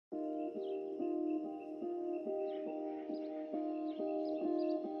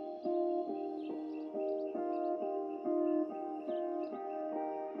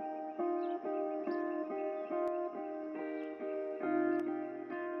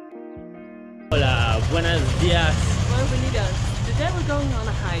Buenos dias. Bienvenidos. Today we're going on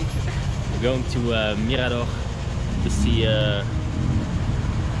a hike. We're going to Mirador to see all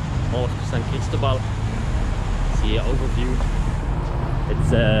of San Cristobal. See an overview.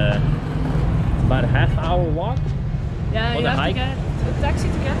 It's about a half-hour walk. Yeah, on you the have hike. to get a taxi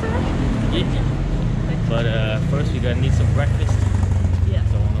to get there. Yeah. But first we're gonna need some breakfast. Yeah.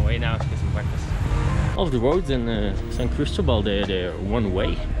 So on the way now to get some breakfast. All of the roads in San Cristobal, they're one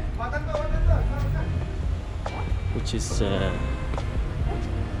way. Which is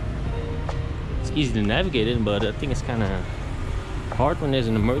it's easy to navigate in, but I think it's kind of hard when there's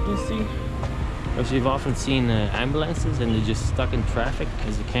an emergency. Because we've often seen ambulances and they're just stuck in traffic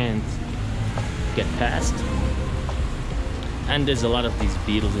because you can't get past. And there's a lot of these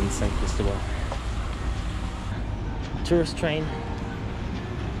beetles in San Cristobal. Tourist train.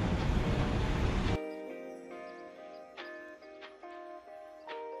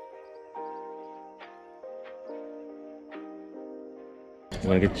 You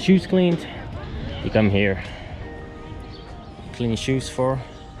want to get the shoes cleaned? You come here. Clean your shoes for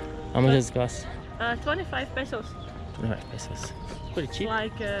how much does it cost? 25 pesos. 25 pesos. Pretty cheap.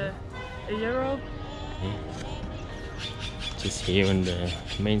 Like a euro. Yeah. Just here in the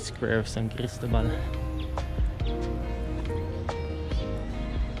main square of San Cristobal.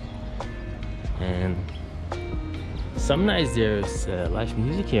 And some nights there's live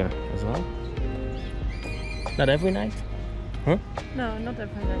music here as well. Not every night. Huh? No, not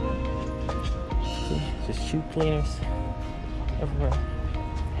every night. See, just shoe cleaners everywhere.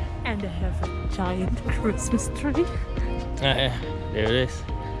 And they have a giant Christmas tree. Yeah, there it is.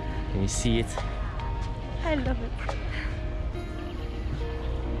 Can you see it? I love it.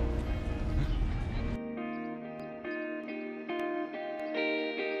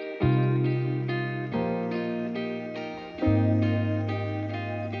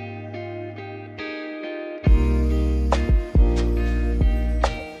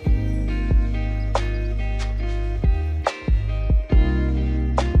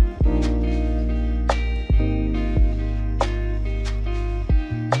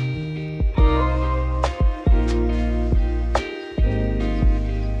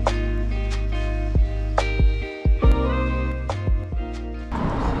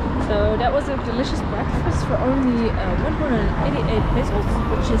 So that was a delicious breakfast for only 188 pesos,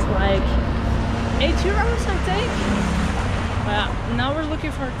 which is like 8 euros, I think. Now we're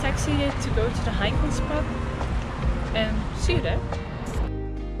looking for a taxi to go to the hiking spot, and see you there.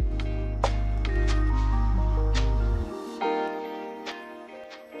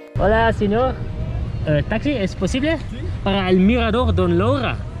 Hola, señor. ¿Taxi es posible? ¿Sí? Para el mirador Don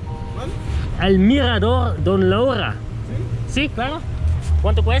Lauro. ¿Cuál? El mirador Don Lauro. ¿Sí? ¿Sí? Claro.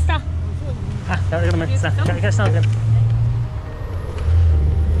 ¿Cuánto cuesta? Ah, acá está.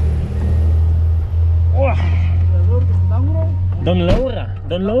 Don Lauro.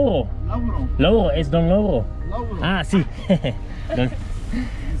 Don Lauro. Lauro es Don Lauro. Ah, sí.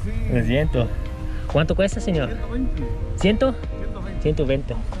 Lo siento. ¿Cuánto cuesta, señor? 120. ¿100?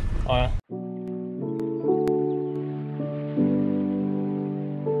 120. Ahora.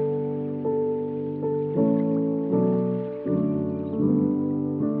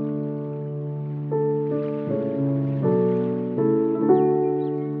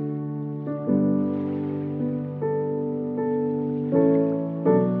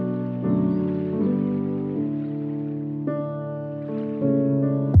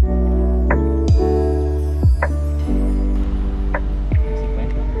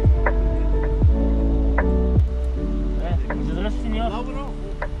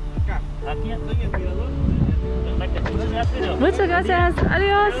 Muchas gracias.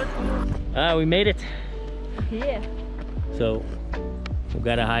 Adiós. Ah, we made it. Yeah. So we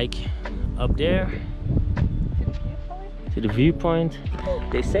got a hike up there to the viewpoint.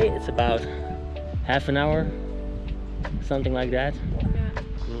 They say it's about half an hour, something like that. Yeah.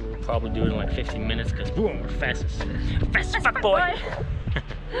 We'll probably do it in like 15 minutes because boom, we're fast as fuck boy.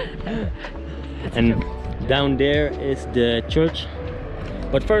 And down there is the church.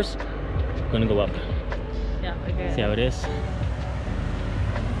 But first, we're gonna go up. Yeah, okay. See how it is.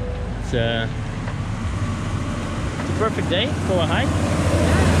 It's a perfect day for a hike.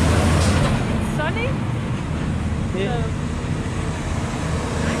 It's sunny. Yeah.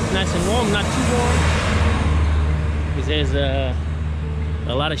 It's nice and warm, not too warm. Because there's a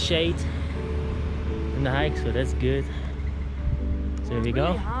lot of shade in the hike, so that's good. So here we go.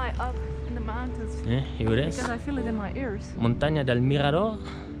 Really high up in the mountains. Yeah, here it is. Because I feel it in my ears. Montaña del Mirador.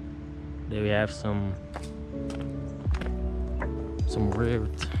 There we have some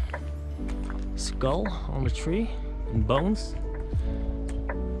reared skull on the tree and bones.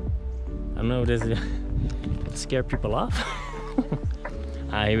 don't know if this is to scare people off.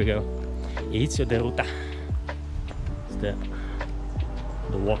 Ah, here we go. Inicio de ruta. It's the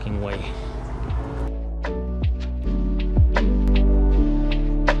walking way.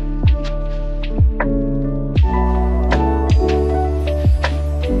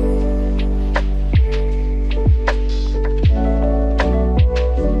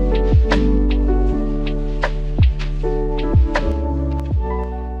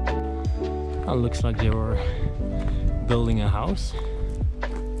 Looks like they were building a house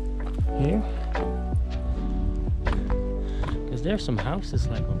here, because there's some houses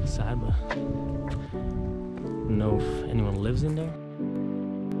like on the side, but I don't know if anyone lives in there.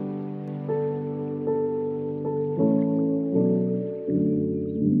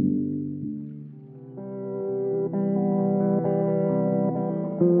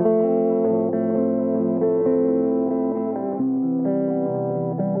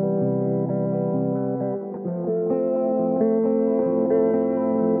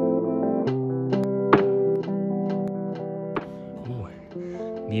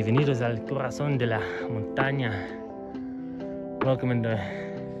 Bienvenidos al corazón de la montaña. Welcome in the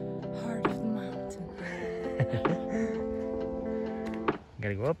Heart of the mountain.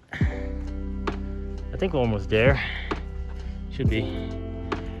 Gotta go up. I think we're almost there. Should be.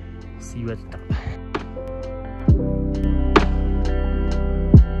 See you at the top.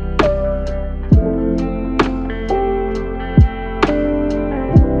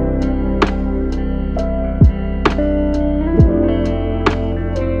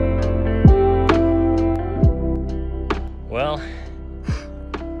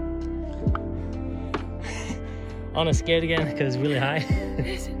 I'm scared again because it's really high.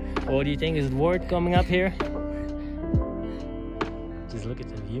 What do you think? Is it worth coming up here? Just look at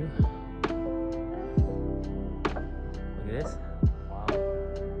the view. Look at this. Wow.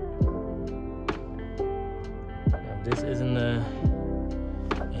 Yeah, this isn't a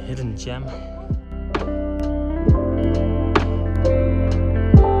hidden gem.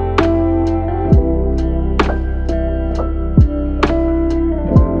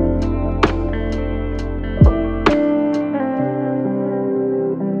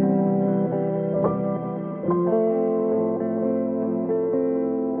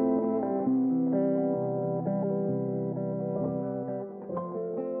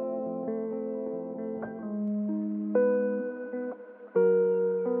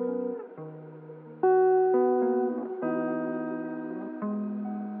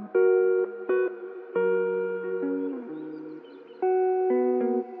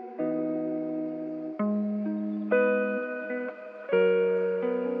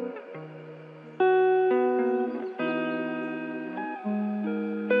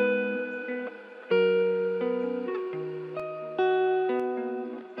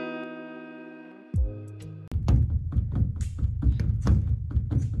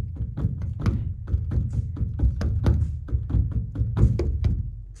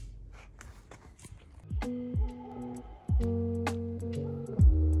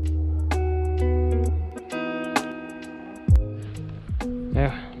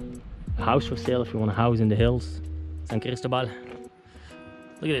 House for sale if you want a house in the hills, San Cristobal.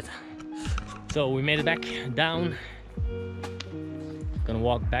 Look at it. So we made it back down. Gonna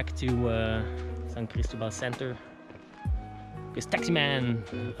walk back to San Cristobal center because taxi man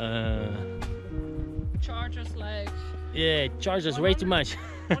Charge us like... Yeah, charge us way too much.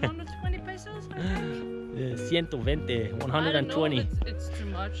 120 pesos, I think. 120, 120. It's too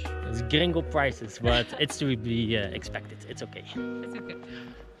much. It's gringo prices, but it's to be expected. It's okay. It's okay.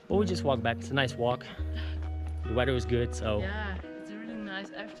 But we just walk back. It's a nice walk. The weather is good, so... Yeah, it's a really nice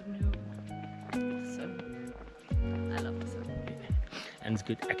afternoon. Sun. I love the sun. And it's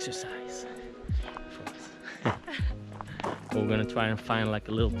good exercise for us. We're gonna try and find like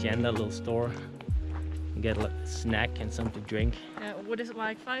a little tienda, a little store. Get a snack and something to drink. Yeah, what is it,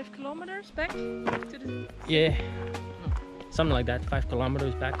 like 5 kilometers back to the... Yeah, something like that, 5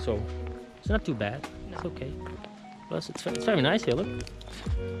 kilometers back, so it's not too bad. No. It's okay. Plus, it's very nice here, look.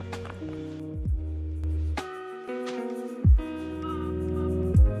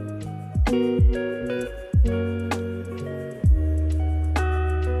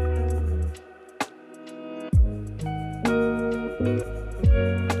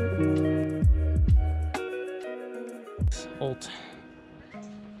 Old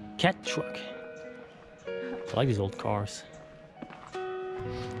cat truck. I like these old cars. I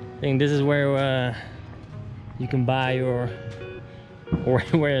think this is where you can buy or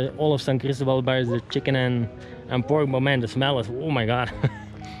where all of San Cristobal buys the chicken and pork. But man, the smell is, oh my god.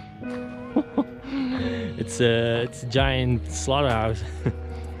 It's a giant slaughterhouse.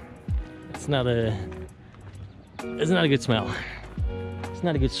 It's not a good smell. It's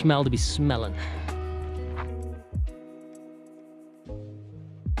not a good smell to be smelling.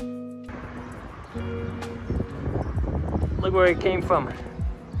 Look where it came from.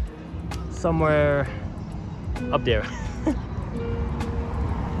 Somewhere up there.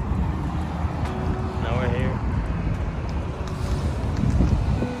 Now we're here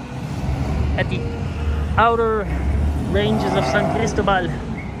at the outer ranges of San Cristobal.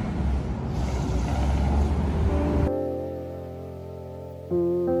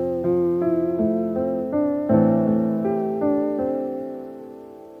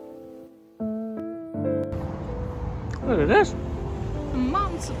 Look at this. A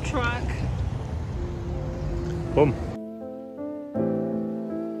monster truck. Boom.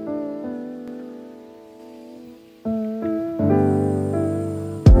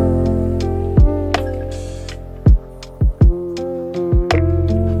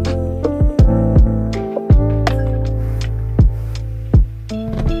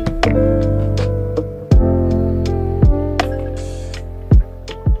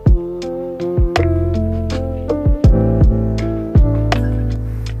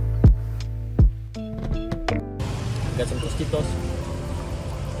 Got some tostitos.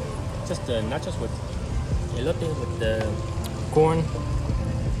 Just nachos with elote, with the corn,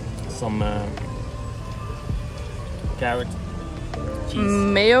 some carrot, cheese,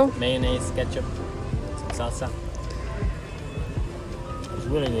 Mayo. mayonnaise, ketchup, some salsa. It's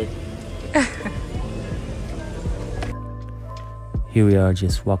really good. Here we are,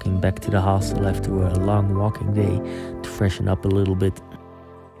 just walking back to the hostel after a long walking day to freshen up a little bit.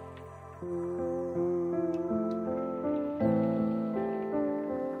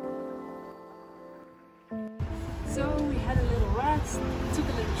 So we had a little rest, took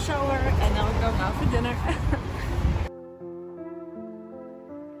a little shower, and now we're going out for dinner.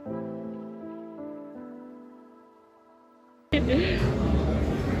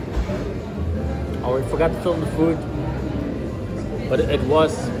 Oh, we forgot to film the food, but it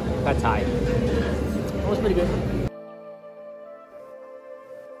was pad thai. It was pretty good.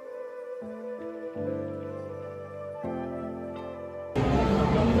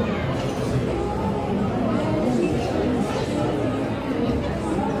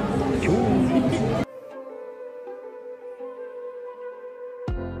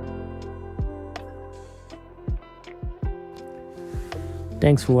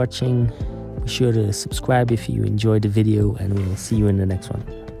 Thanks for watching. Be sure to subscribe if you enjoyed the video, and we'll see you in the next one.